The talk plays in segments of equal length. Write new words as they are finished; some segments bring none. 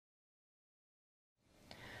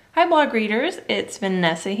Hi blog readers, it's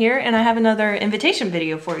Vanessa here and I have another invitation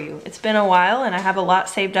video for you. It's been a while and I have a lot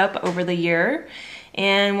saved up over the year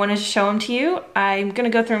and wanted to show them to you. I'm going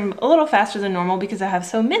to go through them a little faster than normal because I have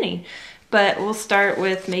so many. But we'll start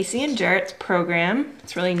with Macy and Jarrett's program.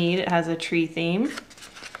 It's really neat. It has a tree theme.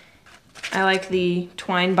 I like the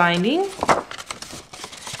twine binding.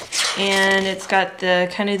 And it's got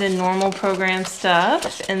the kind of the normal program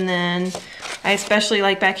stuff, and then I especially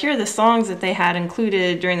like back here the songs that they had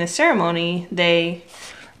included during the ceremony. They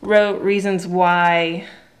wrote reasons why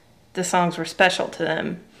the songs were special to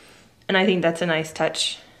them, and I think that's a nice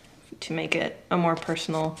touch to make it a more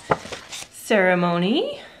personal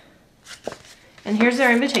ceremony. And here's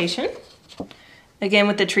their invitation, again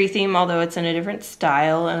with the tree theme, although it's in a different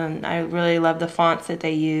style, and I really love the fonts that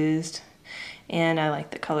they used. And I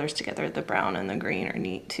like the colors together. The brown and the green are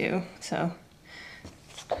neat too. So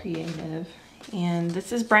creative. And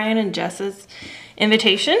this is Brian and Jess's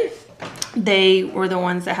invitation. They were the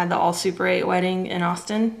ones that had the all Super 8 wedding in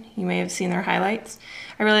Austin. You may have seen their highlights.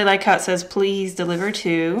 I really like how it says please deliver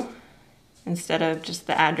to instead of just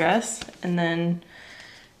the address. And then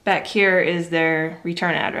back here is their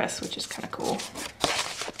return address, which is kind of cool.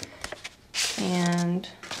 And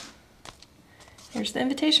here's the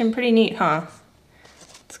invitation. Pretty neat, huh?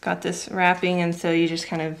 It's got this wrapping, and so you just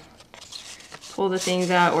kind of pull the things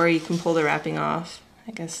out, or you can pull the wrapping off.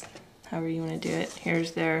 I guess however you want to do it.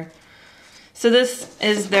 Here's their... So this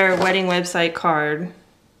is their wedding website card,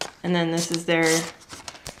 and then this is their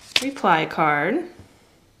reply card.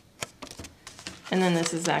 And then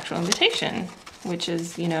this is the actual invitation, which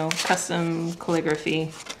is, you know, custom calligraphy.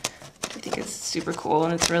 I think it's super cool,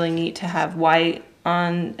 and it's really neat to have white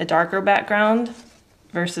on a darker background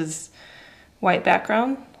versus white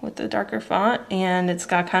background with the darker font, and it's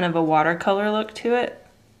got kind of a watercolor look to it,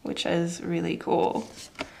 which is really cool.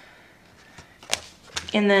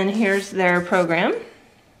 And then here's their program.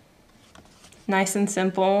 Nice and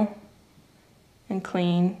simple and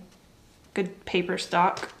clean, good paper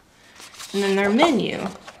stock. And then their menu,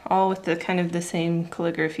 all with the kind of the same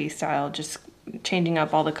calligraphy style, just changing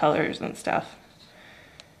up all the colors and stuff.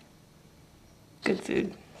 Good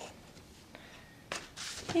food.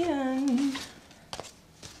 And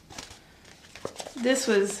this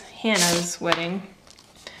was Hannah's wedding.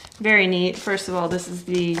 Very neat. First of all, this is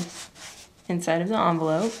the inside of the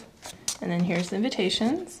envelope. And then here's the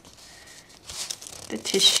invitations. The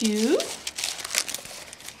tissue.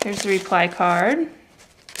 Here's the reply card.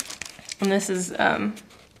 And this is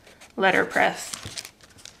letterpress.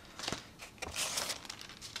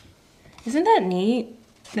 Isn't that neat?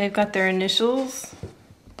 They've got their initials,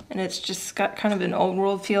 and it's just got kind of an old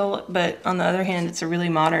world feel, but on the other hand, it's a really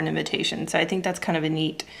modern invitation. So I think that's kind of a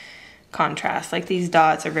neat contrast. Like these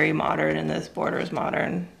dots are very modern and this border is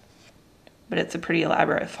modern, but it's a pretty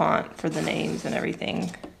elaborate font for the names and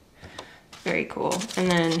everything. Very cool. And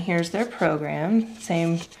then here's their program.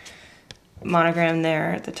 Same monogram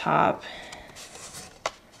there at the top.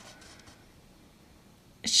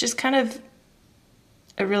 It's just kind of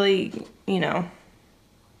a really, you know,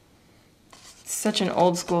 such an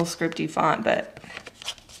old school scripty font, but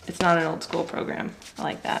it's not an old school program. I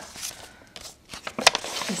like that.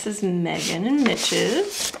 This is Megan and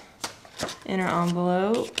Mitch's inner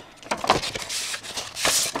envelope.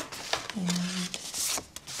 And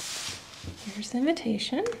here's the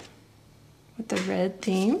invitation with the red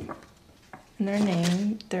theme and their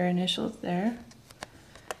name, their initials there.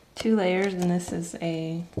 2 layers, and this is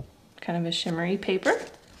a kind of a shimmery paper.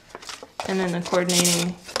 And then the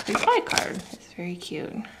coordinating reply card is very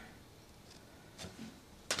cute.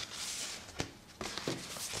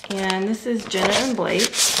 And this is Jenna and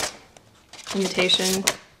Blake's invitation.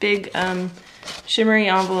 Big shimmery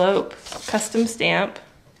envelope, custom stamp.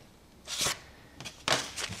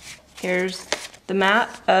 Here's the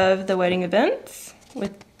map of the wedding events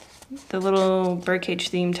with the little birdcage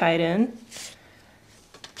theme tied in.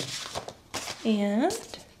 And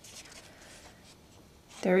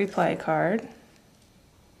their reply card.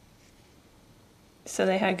 So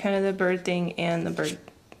they had kind of the bird thing and the bird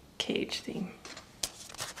cage theme.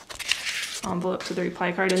 Envelope for the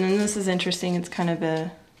reply card. And then this is interesting. It's kind of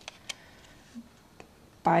a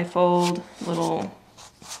bifold little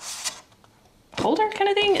holder kind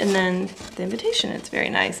of thing. And then the invitation. It's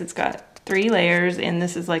very nice. It's got 3 layers, and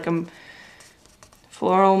this is like a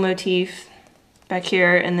floral motif back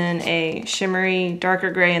here, and then a shimmery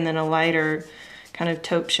darker gray, and then a lighter kind of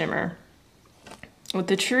taupe shimmer with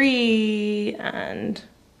the tree and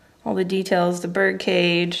all the details, the bird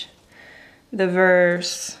cage, the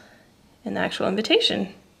verse, and the actual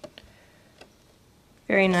invitation.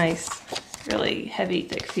 Very nice, really heavy,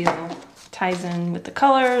 thick feel. ties in with the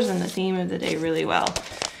colors and the theme of the day really well.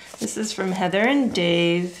 This is from Heather and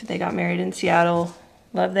Dave. They got married in Seattle.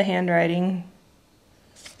 Love the handwriting.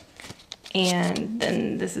 And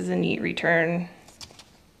then this is a neat return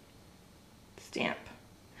stamp.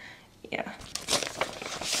 Yeah.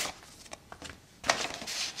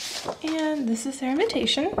 And this is their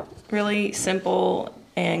invitation. Really simple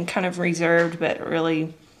and kind of reserved, but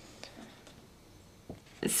really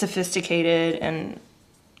sophisticated and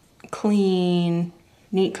clean,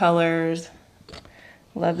 neat colors.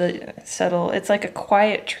 Love the subtle, it's like a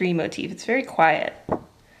quiet tree motif. It's very quiet.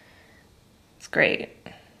 It's great.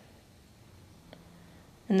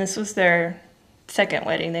 And this was their second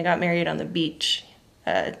wedding. They got married on the beach.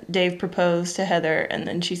 Dave proposed to Heather, and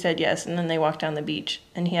then she said yes, and then they walked down the beach,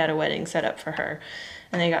 and he had a wedding set up for her,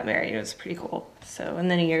 and they got married. It was pretty cool. So,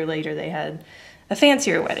 and then a year later, they had a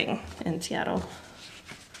fancier wedding in Seattle.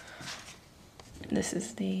 This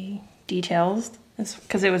is the details,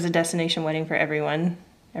 because it was a destination wedding for everyone.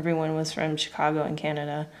 Everyone was from Chicago and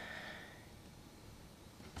Canada.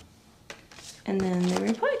 And then the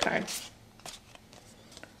reply card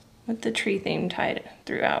with the tree theme tied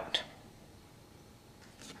throughout.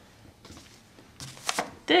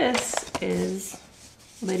 This is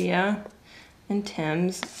Lydia and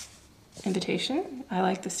Tim's invitation. I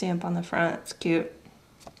like the stamp on the front, it's cute.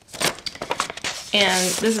 And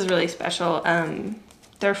this is really special.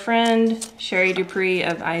 Their friend, Sherry Dupree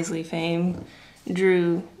of Isley fame,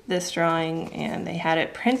 drew this drawing, and they had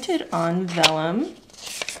it printed on vellum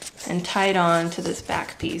and tied on to this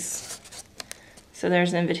back piece. So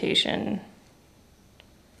there's an invitation,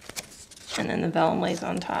 and then the vellum lays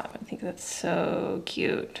on top. I think that's so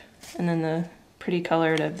cute. And then the pretty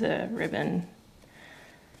colored of the ribbon.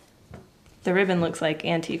 The ribbon looks like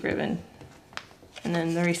antique ribbon. And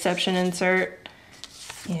then the reception insert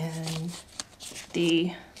and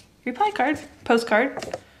the reply card,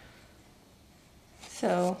 postcard.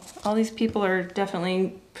 So all these people are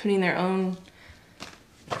definitely putting their own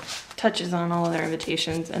touches on all of their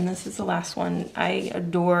invitations. And this is the last one. I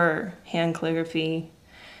adore hand calligraphy.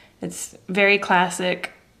 It's very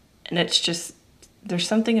classic, and it's just, there's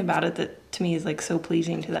something about it that to me is like so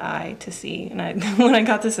pleasing to the eye to see. And when I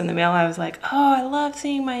got this in the mail, I was like, oh, I love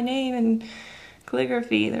seeing my name in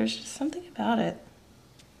calligraphy. There's just something about it.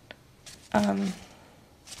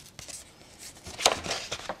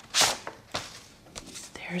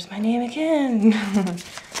 There's my name again.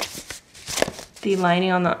 The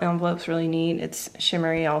lining on the envelope's really neat. It's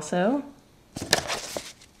shimmery also.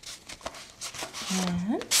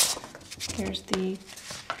 And here's the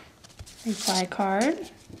reply card.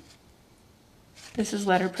 This is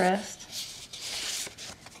letterpressed.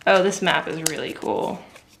 Oh, this map is really cool.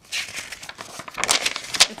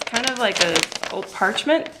 It's kind of like a old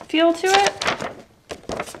parchment feel to it.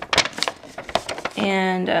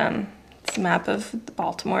 And it's a map of the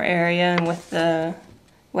Baltimore area, and with the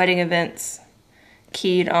wedding events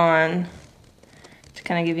keyed on to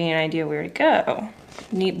kind of give you an idea where to go.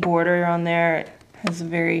 Neat border on there. It has a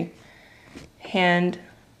very hand-drawn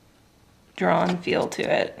feel to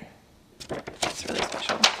it. It's really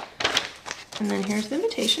special. And then here's the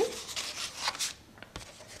invitation.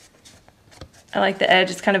 I like the edge.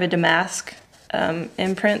 It's kind of a damask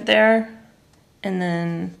imprint there. And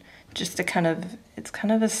then just a kind of, it's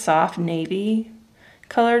kind of a soft navy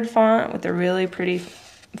colored font with a really pretty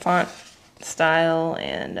font style,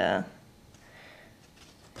 and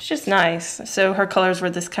it's just nice. So her colors were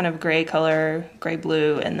this kind of gray color, gray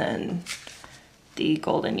blue, and then the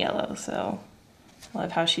golden yellow. So I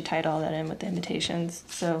love how she tied all that in with the invitations.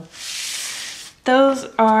 So those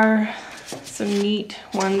are some neat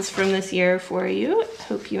ones from this year for you.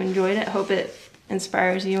 Hope you enjoyed it. Hope it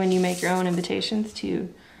inspires you when you make your own invitations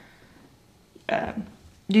to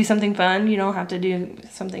do something fun. You don't have to do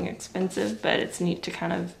something expensive, but it's neat to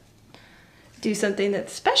kind of do something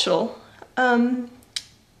that's special.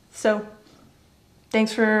 So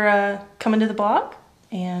thanks for coming to the blog,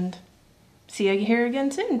 and see you here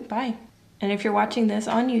again soon. Bye. And if you're watching this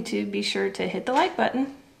on YouTube, be sure to hit the like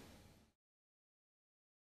button.